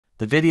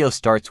The video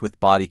starts with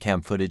body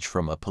cam footage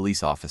from a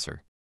police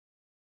officer.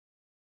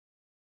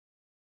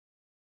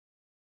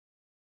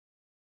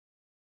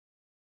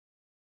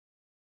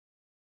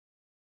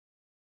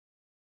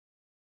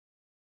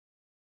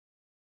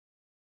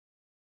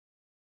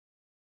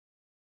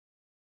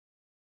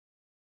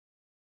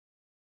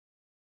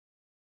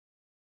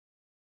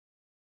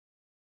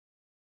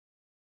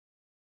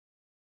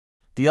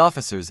 The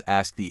officers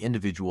ask the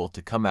individual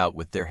to come out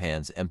with their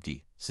hands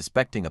empty,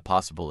 suspecting a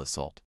possible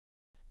assault.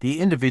 The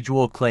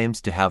individual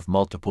claims to have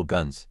multiple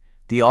guns.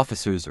 The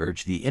officers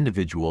urge the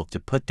individual to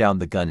put down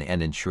the gun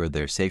and ensure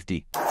their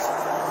safety.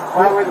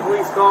 Why were the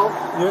police called?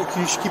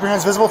 Can you keep your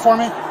hands visible for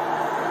me?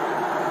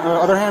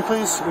 Other hand,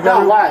 please.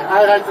 No, why?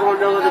 I'd like to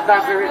know the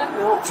doctor.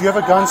 No. Do you have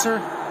a gun, sir?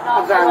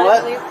 I'm sorry,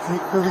 what? We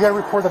got a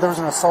report that there was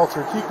an assault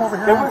here. Can you come over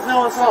here? There was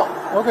no assault.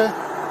 Okay.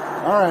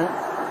 All right.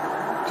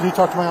 Can you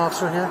talk to my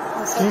officer here?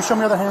 Can you show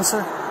me other hand,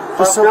 sir?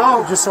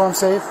 No. Just so I'm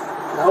safe?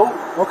 No.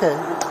 Okay.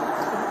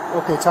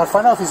 Okay, Todd,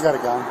 find out if he's got a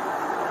gun.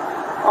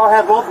 I'll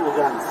have multiple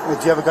guns.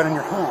 Do you have a gun in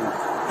your hand?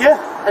 Yeah,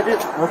 I do.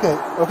 Okay,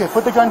 okay,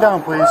 put the gun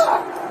down, please.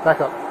 Back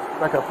up.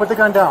 Back up. Put the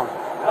gun down.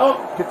 No.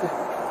 Get the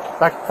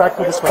back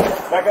to this way.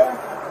 Back up.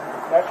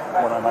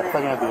 Hold on, I'm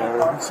looking at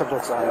the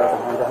subject's on the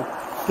hand down.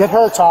 Get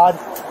her, Todd.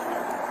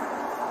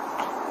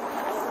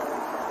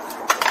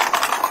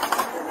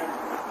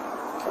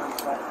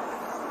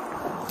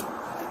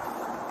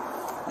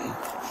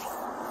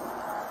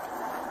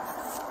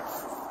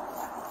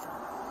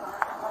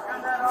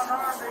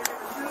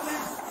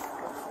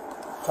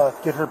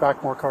 Get her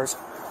back more cars.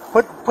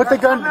 Put the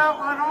gun. I'm out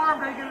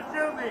unarmed, they're gonna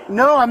shoot me.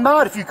 No, I'm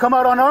not. If you come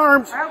out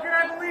unarmed, How can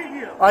I believe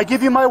you? I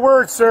give you my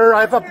word, sir.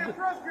 I Trust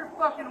your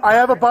fucking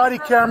have a body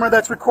camera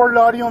that's recorded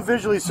audio and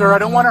visually, sir. I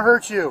don't want to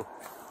hurt you.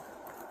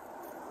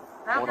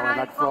 How Hold can on,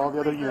 I back for all the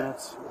other believe that?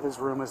 units. His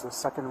room is the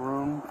second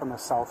room from the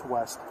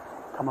southwest.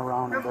 Come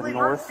around the Complete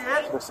north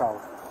bullshit. to the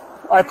south.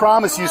 I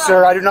promise you,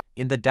 sir. I do not.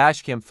 In the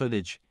dashcam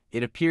footage,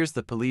 it appears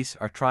the police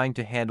are trying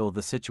to handle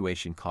the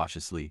situation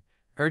cautiously,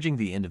 urging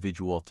the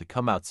individual to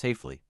come out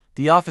safely.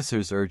 The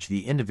officers urge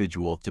the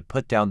individual to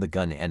put down the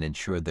gun and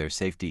ensure their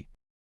safety.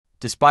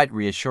 Despite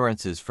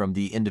reassurances from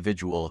the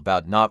individual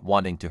about not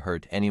wanting to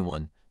hurt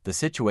anyone, the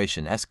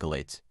situation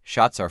escalates,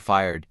 shots are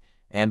fired,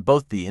 and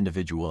both the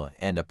individual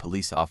and a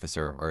police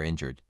officer are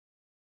injured.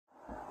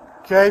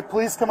 Okay,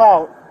 please come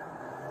out.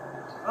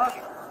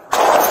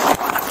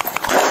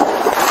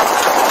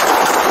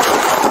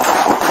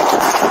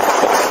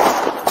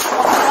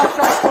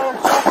 Shots fired! Shots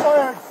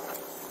fired!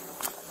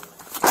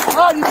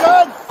 Todd, you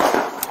good?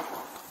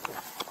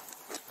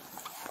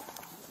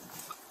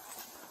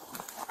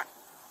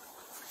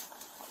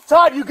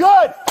 Todd, you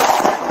good?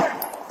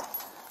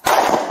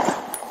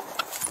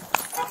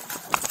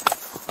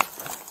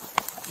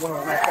 One of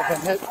them I've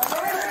been hit.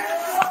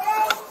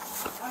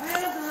 My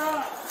hands are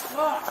up.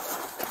 Look.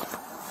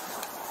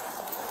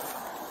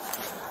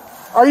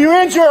 Are you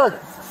injured?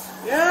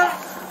 Yeah.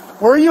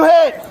 Where are you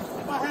hit?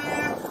 My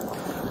hands.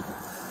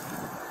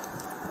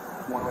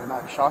 One way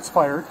back. Shots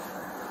fired.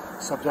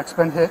 Subject's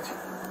been hit.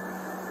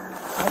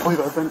 I believe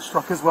I've been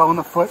struck as well in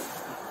the foot.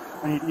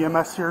 I need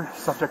EMS here.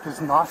 Subject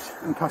is not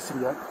in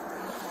custody yet.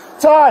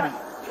 Todd!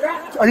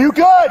 Yeah. Are you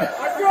good?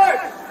 I'm good.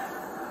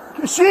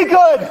 Is she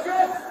good?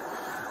 Good.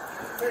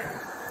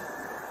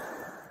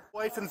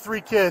 Wife and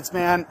 3 kids,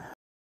 man.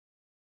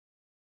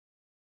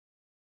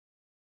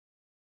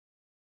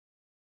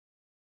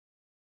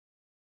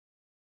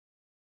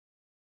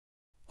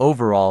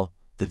 Overall,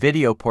 the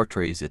video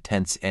portrays a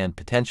tense and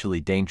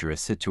potentially dangerous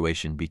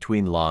situation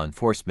between law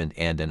enforcement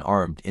and an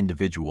armed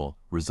individual,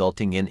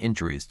 resulting in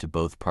injuries to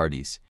both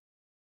parties.